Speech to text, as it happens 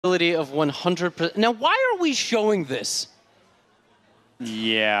Ability of 100%. Now, why are we showing this?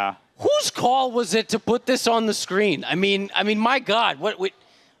 Yeah. Whose call was it to put this on the screen? I mean, my God, what?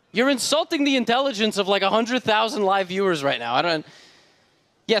 You're insulting the intelligence of like 100,000 live viewers right now. I don't.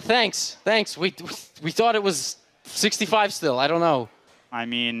 Yeah, thanks. We thought it was 65 still. I don't know. I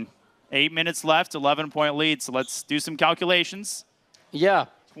mean, 8 minutes left, 11-point lead. So let's do some calculations. Yeah.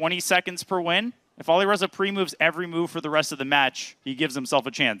 20 seconds per win. If Alireza pre-moves every move for the rest of the match, he gives himself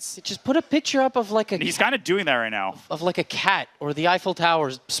a chance. Just put a picture up of like a... And he's kind of doing that right now. Of like a cat or the Eiffel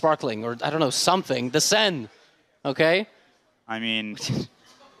Tower sparkling or I don't know, something. The Seine, okay? I mean,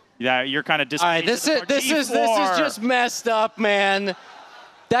 yeah, you're kind of disappointed. All right, this is just messed up, man.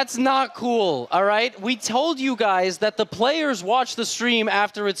 That's not cool, all right? We told you guys that the players watch the stream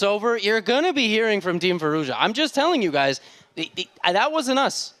after it's over. You're going to be hearing from Team Firouzja. I'm just telling you guys, that wasn't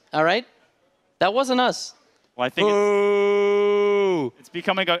us, all right? That wasn't us. Well, I think it's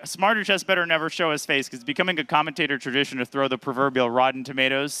becoming a smarter chess better never show his face because it's becoming a commentator tradition to throw the proverbial rotten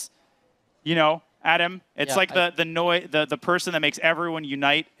tomatoes. You know, at him. It's like the person that makes everyone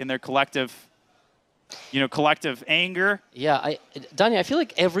unite in their collective, collective anger. Yeah, Danya, I feel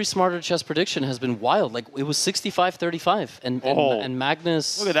like every smarter chess prediction has been wild. Like it was 65-35, and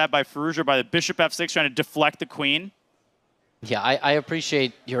Magnus. Look at that by Firouzja by the bishop f6 trying to deflect the queen. Yeah, I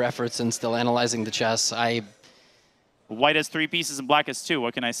appreciate your efforts in still analyzing the chess. White has 3 pieces and black has 2.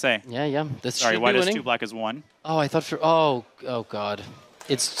 What can I say? Yeah. Sorry, white has 2, black has 1. Oh, I thought oh God,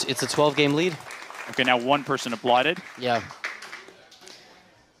 it's a 12-game lead. Okay, now one person applauded. Yeah.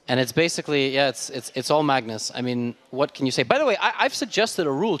 And it's basically it's all Magnus. I mean, what can you say? By the way, I've suggested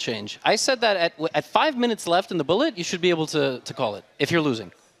a rule change. I said that at 5 minutes left in the bullet, you should be able to call it if you're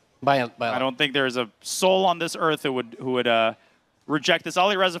losing. I don't think there's a soul on this earth who would reject this.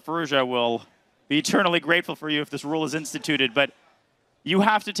 Alireza Firouzja will be eternally grateful for you if this rule is instituted, but you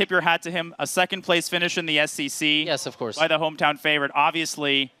have to tip your hat to him. A second-place finish in the SCC. Yes, of course. By the hometown favorite.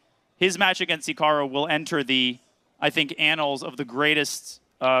 Obviously, his match against Hikaru will enter the, I think, annals of the greatest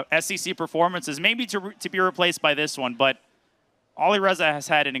SCC performances, maybe to be replaced by this one, but Alireza has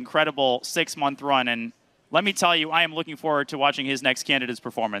had an incredible 6-month run, and let me tell you, I am looking forward to watching his next candidate's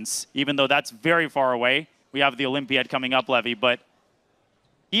performance, even though that's very far away. We have the Olympiad coming up, Levy, but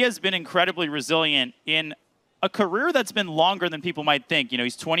he has been incredibly resilient in a career that's been longer than people might think. You know,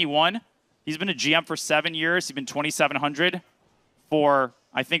 he's 21. He's been a GM for 7 years. He's been 2,700 for,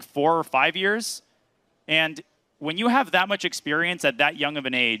 I think, 4 or 5 years. And when you have that much experience at that young of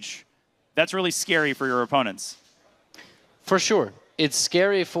an age, that's really scary for your opponents. For sure. It's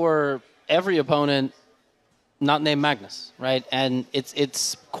scary for every opponent not named Magnus, right? And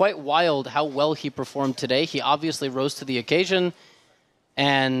it's quite wild how well he performed today. He obviously rose to the occasion.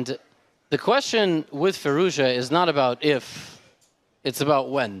 And the question with Firouzja is not about if, it's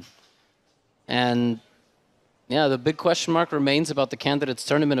about when. And yeah, the big question mark remains about the candidates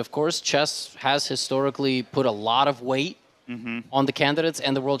tournament, of course. Chess has historically put a lot of weight on the candidates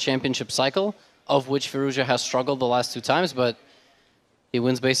and the World Championship cycle, of which Firouzja has struggled the last 2 times, but he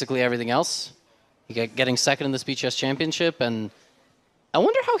wins basically everything else. Getting second in the Speed Chess Championship, and I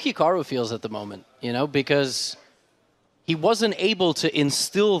wonder how Hikaru feels at the moment, you know, because he wasn't able to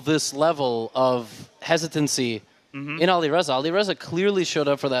instill this level of hesitancy in Alireza. Alireza clearly showed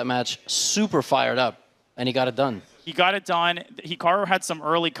up for that match super fired up, and he got it done. He got it done. Hikaru had some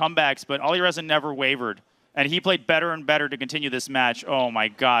early comebacks, but Alireza never wavered, and he played better and better to continue this match. Oh my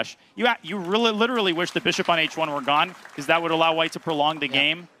gosh. You really literally wish the bishop on h1 were gone, because that would allow white to prolong the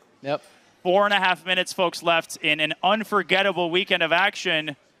game. Yep. 4.5 minutes, folks, left in an unforgettable weekend of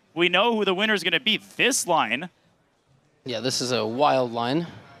action. We know who the winner is going to be. This line. Yeah, this is a wild line.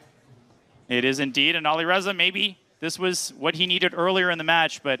 It is indeed. And Alireza, maybe this was what he needed earlier in the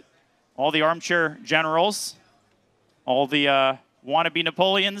match, but all the armchair generals, all the wannabe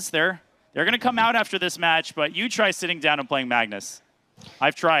Napoleons, they're going to come out after this match, but you try sitting down and playing Magnus.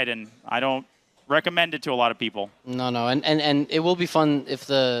 I've tried, and I don't recommend it to a lot of people. No. And it will be fun if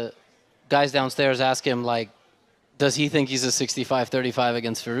the guys downstairs ask him, like, does he think he's a 65-35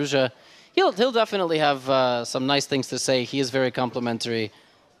 against Firouzja? He'll definitely have some nice things to say. He is very complimentary,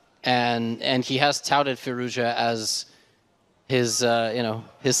 and he has touted Firouzja as his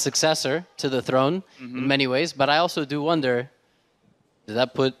his successor to the throne in many ways. But I also do wonder, did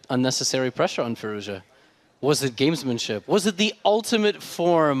that put unnecessary pressure on Firouzja? Was it gamesmanship? Was it the ultimate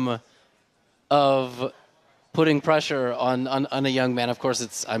form of putting pressure on a young man? Of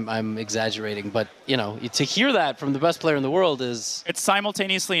course, I'm exaggerating, but you know, to hear that from the best player in the world is... It's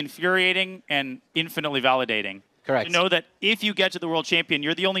simultaneously infuriating and infinitely validating. Correct. To know that if you get to the world championship,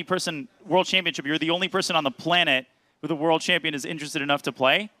 you're the only person on the planet who the world champion is interested enough to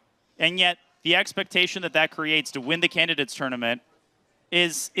play. And yet, the expectation that that creates to win the candidates tournament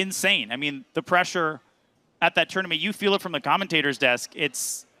is insane. I mean, the pressure at that tournament, you feel it from the commentator's desk.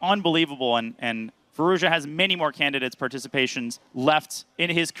 It's unbelievable. And Firouzja has many more candidates participations left in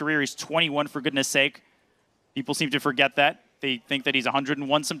his career. He's 21, for goodness sake. People seem to forget that. They think that he's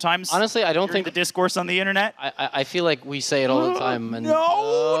 101 sometimes. Honestly, I don't think the discourse on the internet. I feel like we say it all the time. And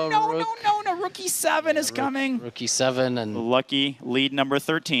No. Rookie 7 is coming. Rookie 7 and lucky lead number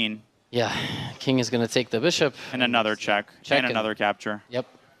 13. Yeah, King is going to take the bishop. And another check and another capture. Yep.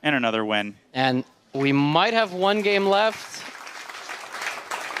 And another win. And we might have one game left,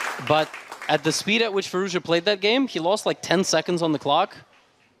 but at the speed at which Firouzja played that game, he lost like 10 seconds on the clock.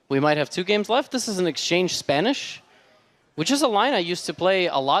 We might have 2 games left. This is an exchange Spanish, which is a line I used to play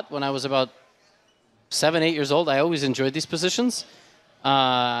a lot when I was about 7, 8 years old. I always enjoyed these positions, you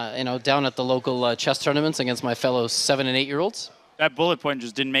know, down at the local chess tournaments against my fellow 7 and 8-year-olds. That bullet point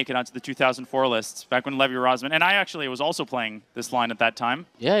just didn't make it onto the 2004 list, back when Levy Rosman, and I actually was also playing this line at that time.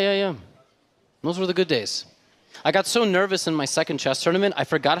 Yeah. Those were the good days. I got so nervous in my second chess tournament, I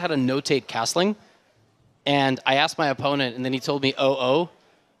forgot how to notate castling. And I asked my opponent, and then he told me 0-0,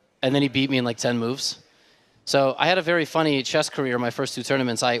 and then he beat me in like 10 moves. So I had a very funny chess career in my first 2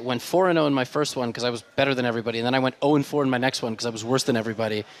 tournaments. I went 4-0 in my first one because I was better than everybody, and then I went 0-4 in my next one because I was worse than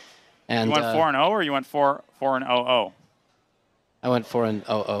everybody. And you went 4-0, or you went 4-0-0? I went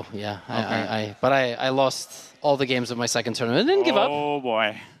 4-0-0, yeah. Okay. But I lost all the games of my second tournament. I didn't give up. Oh,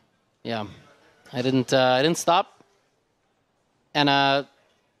 boy. Yeah. I didn't stop. And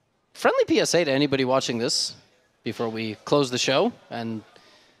friendly PSA to anybody watching this before we close the show and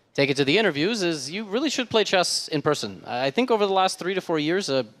take it to the interviews is you really should play chess in person. I think over the last 3 to 4 years,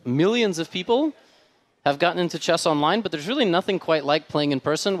 millions of people have gotten into chess online, but there's really nothing quite like playing in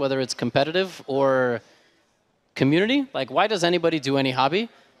person, whether it's competitive or community. Like, why does anybody do any hobby?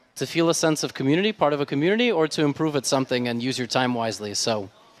 To feel a sense of community, part of a community, or to improve at something and use your time wisely. So,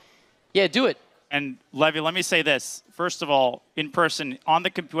 yeah, do it. And Levy, let me say this. First of all, in person, on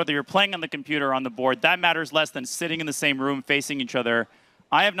the whether you're playing on the computer or on the board, that matters less than sitting in the same room facing each other.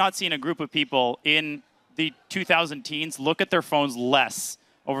 I have not seen a group of people in the 2000 teens look at their phones less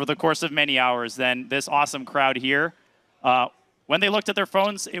over the course of many hours than this awesome crowd here. When they looked at their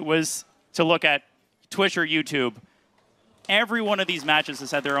phones, it was to look at Twitch or YouTube. Every one of these matches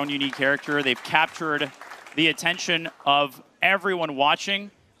has had their own unique character. They've captured the attention of everyone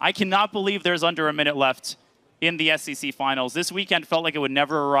watching. I cannot believe there's under a minute left in the SCC finals. This weekend felt like it would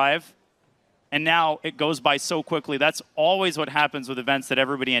never arrive, and now it goes by so quickly. That's always what happens with events that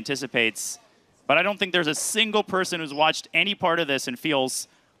everybody anticipates. But I don't think there's a single person who's watched any part of this and feels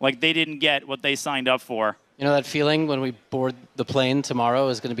like they didn't get what they signed up for. You know that feeling when we board the plane tomorrow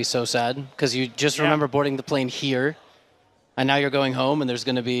is going to be so sad? Because you just remember boarding the plane here, and now you're going home, and there's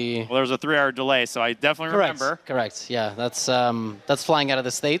going to be... Well, there was a 3-hour delay, so I definitely remember. Correct, yeah. That's flying out of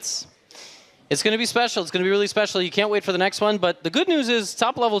the States. It's going to be special. It's going to be really special. You can't wait for the next one. But the good news is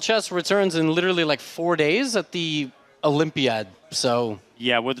top-level chess returns in literally like 4 days at the Olympiad. So...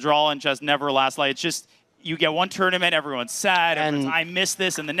 Yeah, withdrawal in chess never lasts. Like, it's just... You get one tournament, everyone's sad, I miss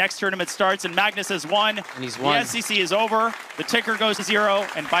this, and the next tournament starts, and Magnus has won. And he's won. The SCC is over, the ticker goes to 0,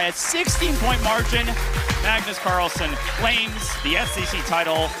 and by a 16-point margin, Magnus Carlsen claims the SCC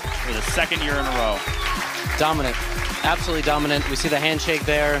title for the 2nd year in a row. Dominant, absolutely dominant. We see the handshake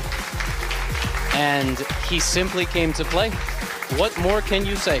there, and he simply came to play. What more can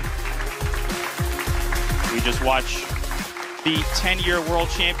you say? We just watched the 10-year world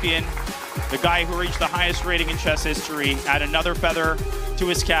champion, the guy who reached the highest rating in chess history, add another feather to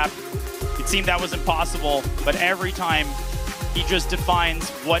his cap. It seemed that was impossible, but every time he just defines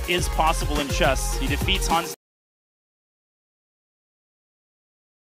what is possible in chess. He defeats Hans.